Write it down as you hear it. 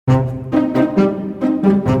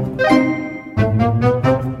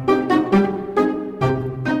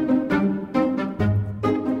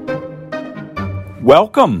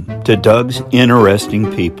Welcome to Doug's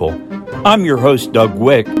Interesting People. I'm your host, Doug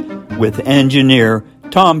Wick, with engineer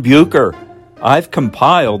Tom Bucher. I've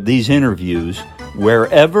compiled these interviews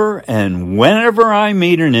wherever and whenever I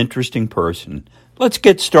meet an interesting person. Let's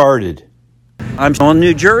get started. I'm in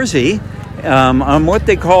New Jersey. I'm what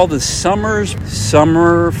they call the Summer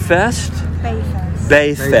Fest?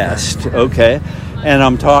 Bay Fest. Okay. And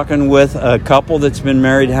I'm talking with a couple that's been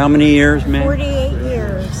married how many years, man? 48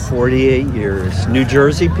 years. 48 years. New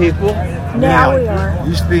Jersey people? Now we are.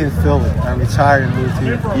 Used to be in Philly. I retired and moved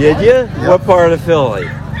here. Did you? Yep. What part of Philly?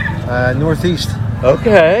 Northeast.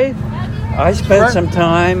 Okay. I spent some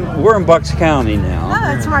time. We're in Bucks County now. Oh,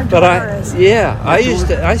 that's where our daughter is.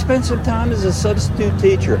 I spent some time as a substitute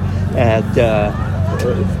teacher at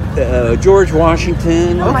George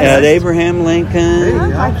Washington, at Abraham Lincoln. Oh,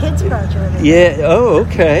 my kids graduated. Yeah. Oh,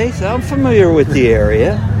 okay. So I'm familiar with the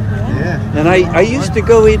area. Yeah. And I used to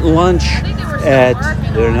go eat lunch at,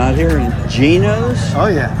 they're not here, in Gino's. Oh,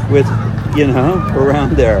 yeah. With,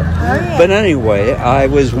 around there. Oh, yeah. But anyway, I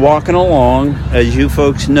was walking along. As you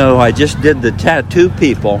folks know, I just did the tattoo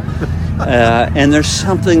people. And there's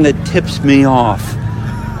something that tips me off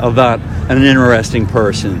about an interesting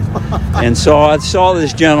person. And so I saw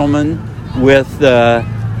this gentleman with a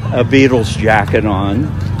Beatles jacket on.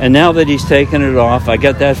 And now that he's taken it off, I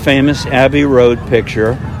got that famous Abbey Road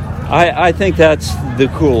picture. I think that's the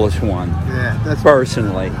coolest one. Yeah, that's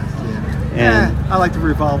personally. And I like the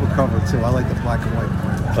revolver cover too. I like the black and white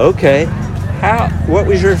part. Okay. What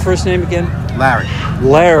was your first name again?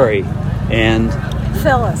 Larry. And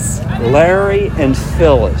Phyllis. Larry and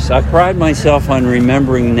Phyllis. I pride myself on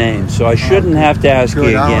remembering names, so I shouldn't have to ask you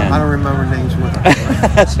again. I don't remember names with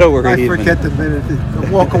them. So we're even. I forget the minute.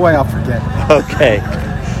 Walk away, I'll forget. Okay.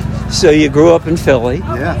 So you grew up in Philly.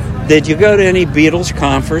 Yeah. Did you go to any Beatles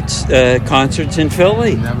concerts in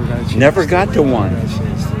Philly? Never got a chance. Never got to one.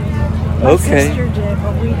 My sister did,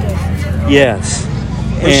 but we didn't. Yes.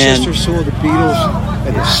 My sister saw the Beatles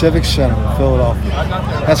at the Civic Center in Philadelphia.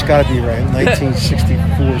 That's got to be right,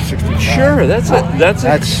 1964, 65. Sure, that's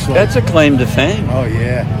a claim to fame. Oh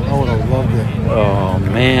yeah, I would have loved it. Oh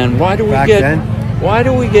man, why do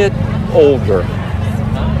we get older?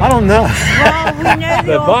 I don't know. Well, we know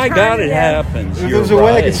the But by God, it alternative. happens. If You're there was a way I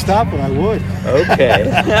right. could stop it, I would. Okay.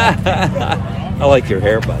 I like your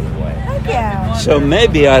hair, by the way. Thank you. So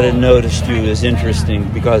maybe I'd have noticed you as interesting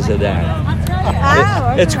because of that.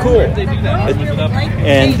 Oh, It's cool.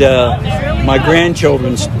 And my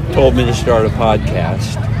grandchildren told me to start a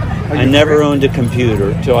podcast. I never owned a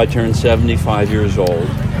computer till I turned 75 years old.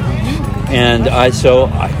 And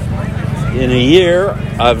in a year,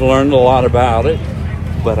 I've learned a lot about it.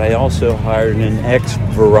 But I also hired an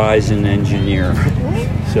ex-Verizon engineer.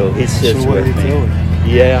 So he sits with me.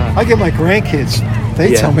 Yeah. I get my grandkids.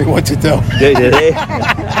 They tell me what to do. They?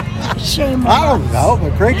 shame on I don't know.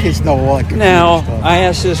 My grandkids know all that computer Now, stuff. I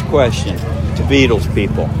ask this question to Beatles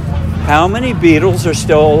people. How many Beatles are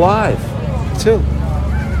still alive? 2.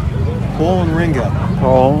 Paul and Ringo.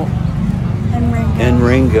 Paul and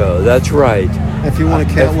Ringo. That's right. If you want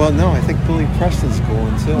to count, well, no, I think Billy Preston's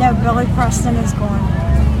going too. No, Billy Preston is gone.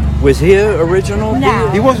 Was he an original? No.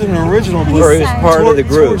 He wasn't an original, but Or he was part of the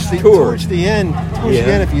group. Towards the end,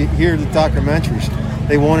 if you hear the documentaries,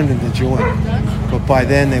 they wanted him to join. But by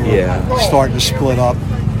then, they were starting to split up.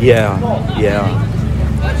 Yeah.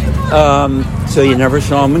 So you never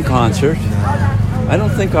saw him in concert? I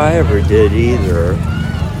don't think I ever did either.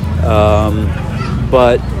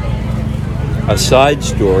 But a side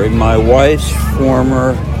story, my wife's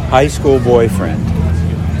former high school boyfriend,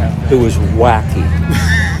 who was wacky,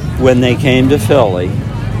 when they came to Philly,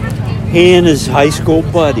 he and his high school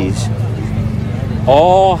buddies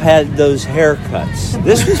all had those haircuts.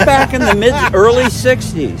 This was back in the early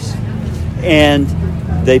 60s. And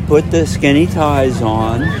they put the skinny ties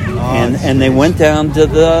on, and they went down to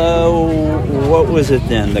what was it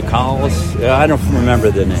then? The Coliseum? I don't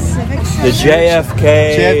remember the name. The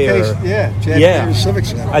JFK. JFK or Civic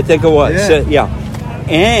Center. I think it was.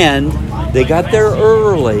 And they got there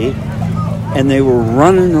early, and they were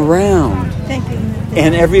running around.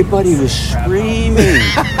 And everybody was screaming.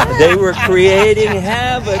 They were creating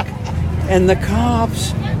havoc. And the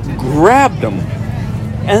cops grabbed them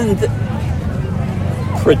and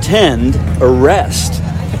pretend arrest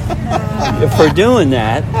for doing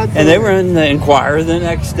that. And they were in the Enquirer the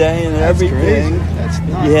next day and everything. That's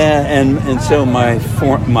nuts. Yeah, and so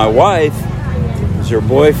my wife was her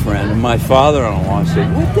boyfriend, and my father-in-law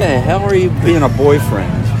said, "What the hell are you being a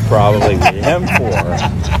boyfriend probably with him for?"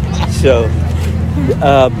 So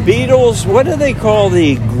Beatles, what do they call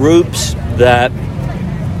the groups that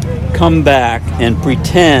come back and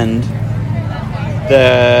pretend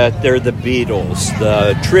that they're the Beatles,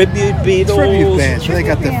 the tribute Beatles. Tribute band. So they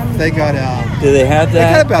got. Do they have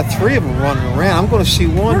that? They got about 3 of them running around. I'm going to see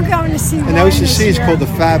one. We're going to see one. And OCC is called the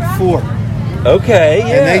Fab Four. Okay,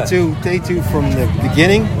 yeah. And they do from the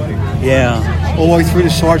beginning, all the way through to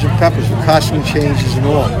Sgt. Pepper's with costume changes and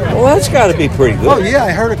all. Well, that's got to be pretty good. Oh yeah,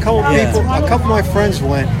 I heard a couple of my friends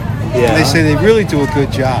went. Yeah. And they say they really do a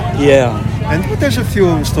good job. Yeah. But there's a few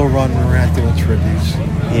of them still running around doing tributes.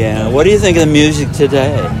 Yeah. What do you think of the music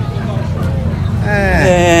today?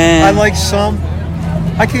 I like some.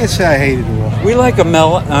 I can't say I hate it all. We like a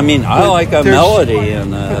melody. I mean, I like a melody,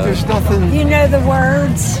 and but there's nothing. You know the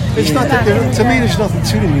words. There's nothing. To me, there's nothing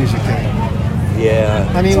to the music anymore. Yeah.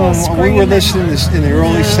 I mean, when we were listening in the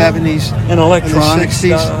early '70s and electronic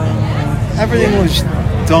and the '60s, everything was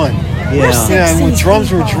done. Yeah. When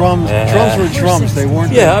drums were drums, drums were drums. They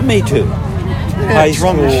weren't. Yeah, me too. High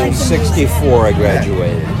school, '64, I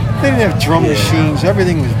graduated. They didn't have drum machines.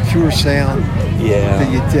 Everything was pure sound. Yeah. That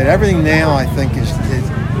you did. Everything now, I think, is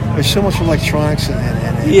there's so much electronics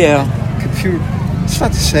and computer. It's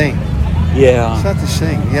not the same. Yeah. It's not the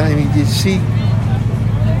same. I mean,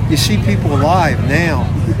 you see people live now.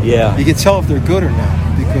 Yeah. You can tell if they're good or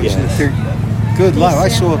not because if they're good live. I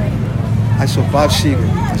saw Bob Seger.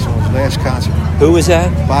 I saw his last concert. Who was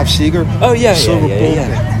that? Bob Seger. Oh yeah, Silver Bullet.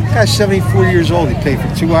 The guy's 74 years old. He played for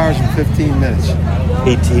 2 hours and 15 minutes.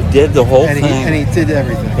 He did the whole thing. And he did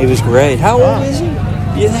everything. He was great. How old is he?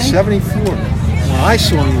 You think? 74. When I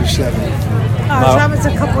saw him, he was 74. That was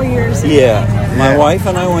a couple of years ago. Yeah. My wife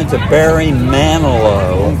and I went to Barry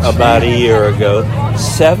Manilow about a year ago.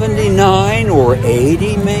 79 or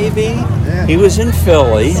 80 maybe. Yeah. He was in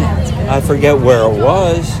Philly. I forget where it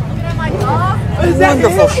was. A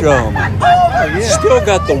wonderful showman. Still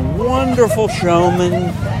got the wonderful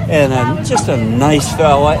showman and just a nice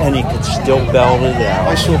fella, and he could still belt it out.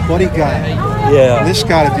 I saw Buddy Guy. Yeah. This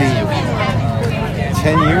got to be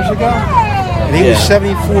 10 years ago. And he was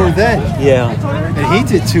 74 then. Yeah. And he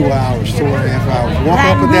did 2 hours, 2.5 hours. Walking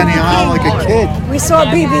up and down the aisle like a kid. We saw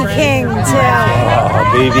B.B. King, too.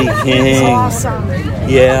 Oh, B.B. King. It was awesome.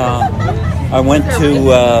 Yeah.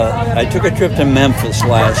 I took a trip to Memphis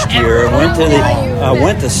last year. I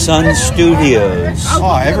went to Sun Studios.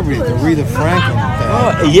 Oh, everybody, the Aretha Franklin.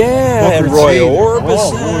 And Roy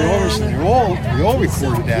Orbison. Roy Orbison. We all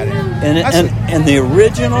recorded that here. And the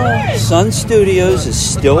original Sun Studios is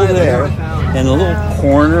still there in a little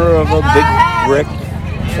corner of a big brick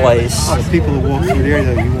place. Oh, the people who walk through there,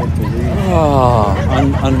 though, you won't believe. Oh,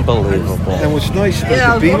 unbelievable. And what's nice is the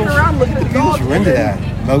Beatles were into that.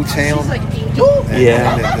 Motown. The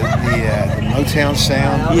Motown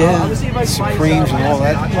sound. Yeah. Supremes and all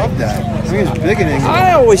that. Love that. I mean, it was big in England.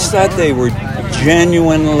 I always thought they were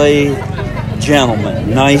genuinely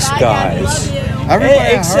gentlemen, nice guys.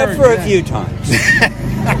 Except for a few times.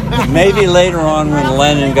 Maybe later on when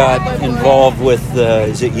Lennon got involved with,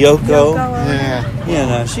 is it Yoko? Yeah. You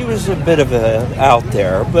know, she was a bit of a out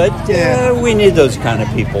there, but we need those kind of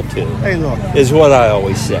people too. Hey, look. Is what I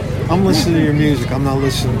always say. I'm listening to your music. I'm not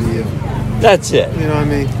listening to you. That's it. You know what I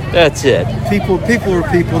mean? That's it. People are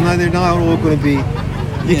people. Now they're not all going to be.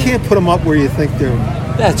 You can't put them up where you think they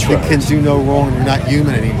can do no wrong and they're not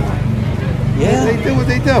human anymore. Yeah. They do what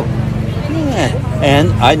they do. Yeah.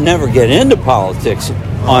 And I never get into politics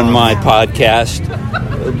on my podcast,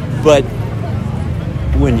 but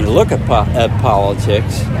when you look at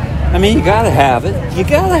politics, I mean, you got to have it. You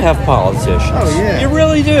got to have politicians. Oh, yeah. You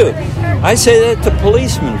really do. I say that to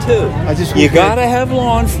policemen, too. You got to have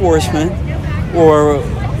law enforcement, or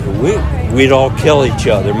we'd all kill each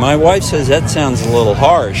other. My wife says that sounds a little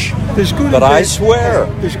harsh, but I swear.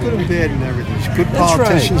 There's good and bad in everything. There's good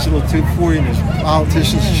politicians that'll do for you, and there's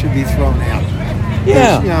politicians that should be thrown out.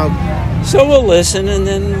 Yeah. You know, so we'll listen, and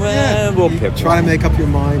then we'll pick try to make up your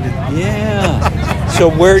mind. Yeah. So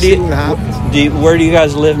where do you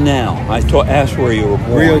guys live now? I asked where you were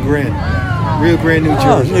born. Rio Grande, New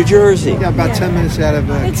Jersey. New Jersey. Yeah, about 10 minutes out of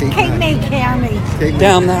It's Cape May County.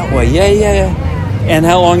 Down that way. Yeah. And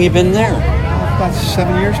how long you been there? About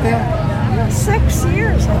 7 years now. 6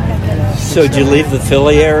 years, I think it is. So did you leave the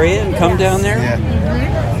Philly area and come down there? Yeah.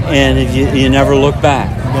 And you never look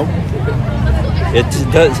back? Nope. It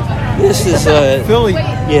does. This is Philly.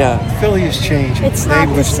 Yeah. Philly has changed. It's not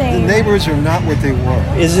the same. The neighbors are not what they were.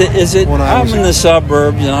 Is it? I'm in the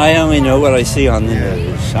suburbs, and I only know what I see on the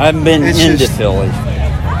news. I haven't been into Philly.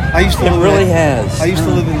 I used to live really has. I used to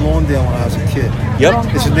live in Lawndale when I was a kid. Yep.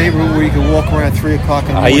 It's a neighborhood where you could walk around 3 o'clock in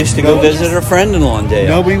the morning. I used to go visit a friend in Lawndale.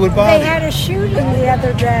 Nobody would bother. They had a shooting the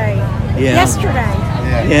other day. Yesterday.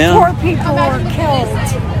 Yeah. 4 people were killed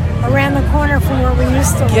around the corner from where we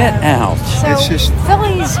used to live. Get out. So it's just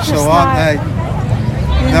Philly's just not.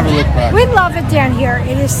 Never look back. We love it down here.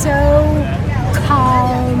 It is so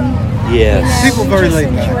calm. Yes. People we very just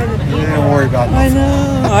laid back. enjoy the They people. don't worry about I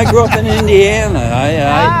nothing. know. I grew up in Indiana.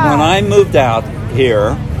 When I moved out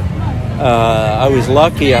here, I was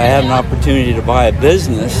lucky. I had an opportunity to buy a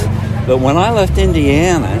business. But when I left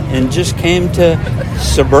Indiana and just came to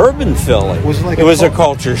suburban Philly, it was a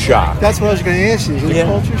culture shock. That's what I was going to ask you. Is it a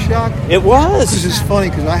culture shock? It was. This is funny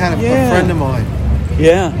because I had a friend of mine.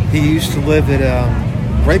 Yeah. He used to live at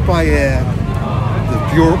right by the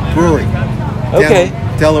brewery. Okay.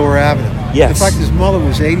 Down Delaware Avenue. Yes. In fact, his mother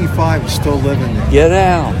was 85 and still living there. Get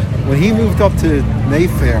out. When he moved up to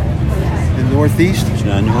Mayfair in Northeast, he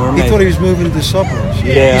thought he was moving to the suburbs.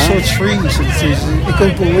 Yeah. He saw trees and he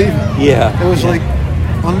couldn't believe it. Yeah. It was like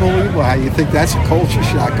unbelievable how you think that's a culture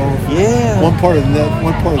shock going from one part of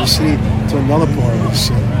the city to another part of the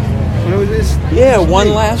city. But it's one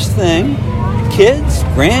neat. last thing. Kids,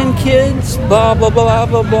 grandkids, blah, blah, blah,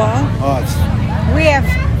 blah, blah. We have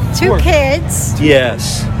 2 kids.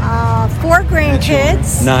 Yes. 4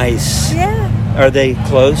 grandkids. Nice. Yeah. Are they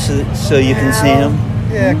close so you can see them?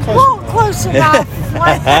 Yeah, close. Well, close enough.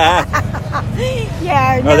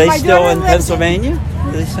 Yeah. Are they still in Pennsylvania?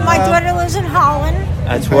 My daughter lives in Holland.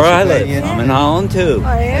 That's where I live. I'm in Holland too.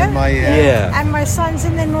 Oh, yeah? And And my son's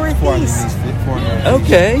in the Northeast.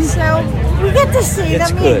 Okay. So we get to see It's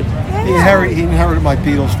them. good. Yeah. He inherited my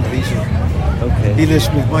Beatles stuff. Okay. He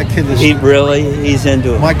listens with my kid. He's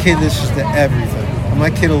into it. My kid listens to everything. My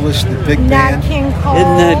kid will listen to Big Nat Band. King Cole.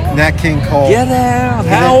 Isn't that Nat King Cole. Get out.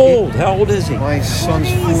 How old? How old is he? My son's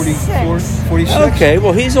 46. 46. Okay,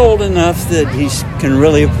 well, he's old enough that he can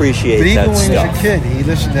really appreciate But even that when he stuff. was a kid, he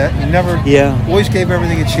listened to he never always gave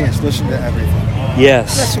everything a chance, listened to everything.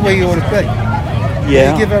 Yes. That's the way you ought to be.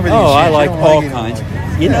 Yeah. You give everything a Oh, I chance. You like don't all it, kinds. don't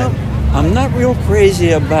like it. You know, I'm not real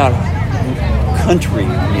crazy about country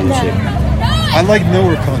music. I like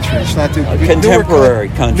newer country. It's not too Contemporary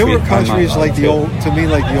country. Newer country is like the old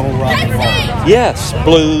rock and roll. Yes,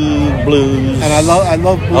 blues. And I love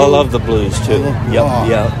blues. I love the blues too.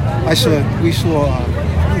 Yep.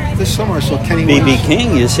 This summer I saw Kenny B.B. Wayne.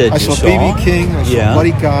 King, you said I you saw saw. B.B. King. I saw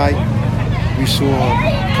Buddy Guy. We saw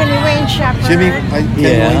Kenny Wayne Shepherd. Kenny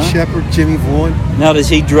Wayne Shepherd, Jimmy Vaughan. Now, does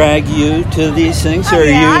he drag you to these things, or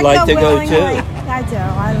yeah, you like to go willingly. too? I do.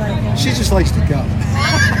 I like it. She just likes to go.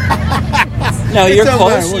 Now, It you're don't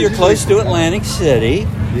close. matter what You're you close like. to Atlantic City.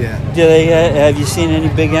 Yeah. Do they? Have you seen any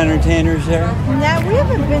big entertainers there? No, we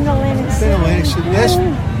haven't been to Atlantic City. Atlantic City. Last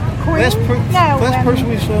person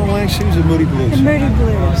we saw in Atlantic City was the Moody Blues. The Moody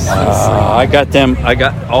Blues. I got them. I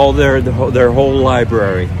got all their whole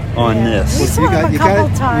library on this. We saw them a couple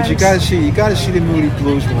times. You got to see the Moody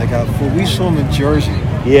Blues when they got full. We saw them in Jersey.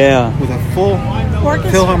 Yeah. With a full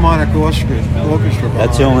Orchestra. Philharmonic orchestra.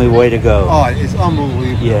 That's the only way to go. Oh, it's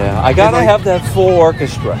unbelievable. Yeah, I gotta have that full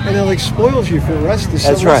orchestra. And it spoils you for the rest of the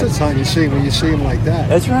That's right. time you see when you see them like that.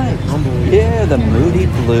 That's right. Unbelievable. Yeah, the Moody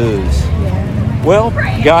Blues. Yeah. Well,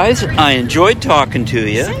 guys, I enjoyed talking to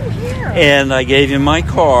you. Same here. And I gave you my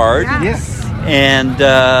card. Yes. And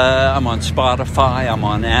I'm on Spotify, I'm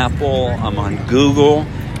on Apple, I'm on Google.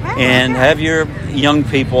 And have your young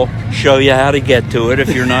people show you how to get to it if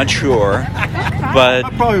you're not sure. But I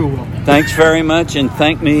probably will. Thanks very much, and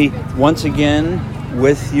thank me once again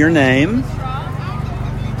with your name.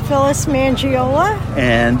 Phyllis Mangiola.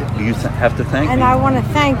 And you have to thank me. And I want to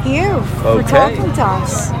thank you for talking to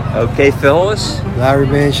us. Okay, Phyllis. Larry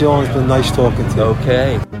Mangiola, it's been nice talking to you.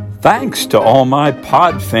 Okay. Thanks to all my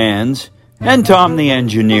pod fans and Tom the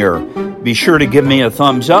engineer. Be sure to give me a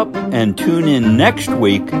thumbs up and tune in next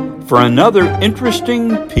week for another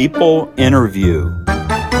interesting people interview.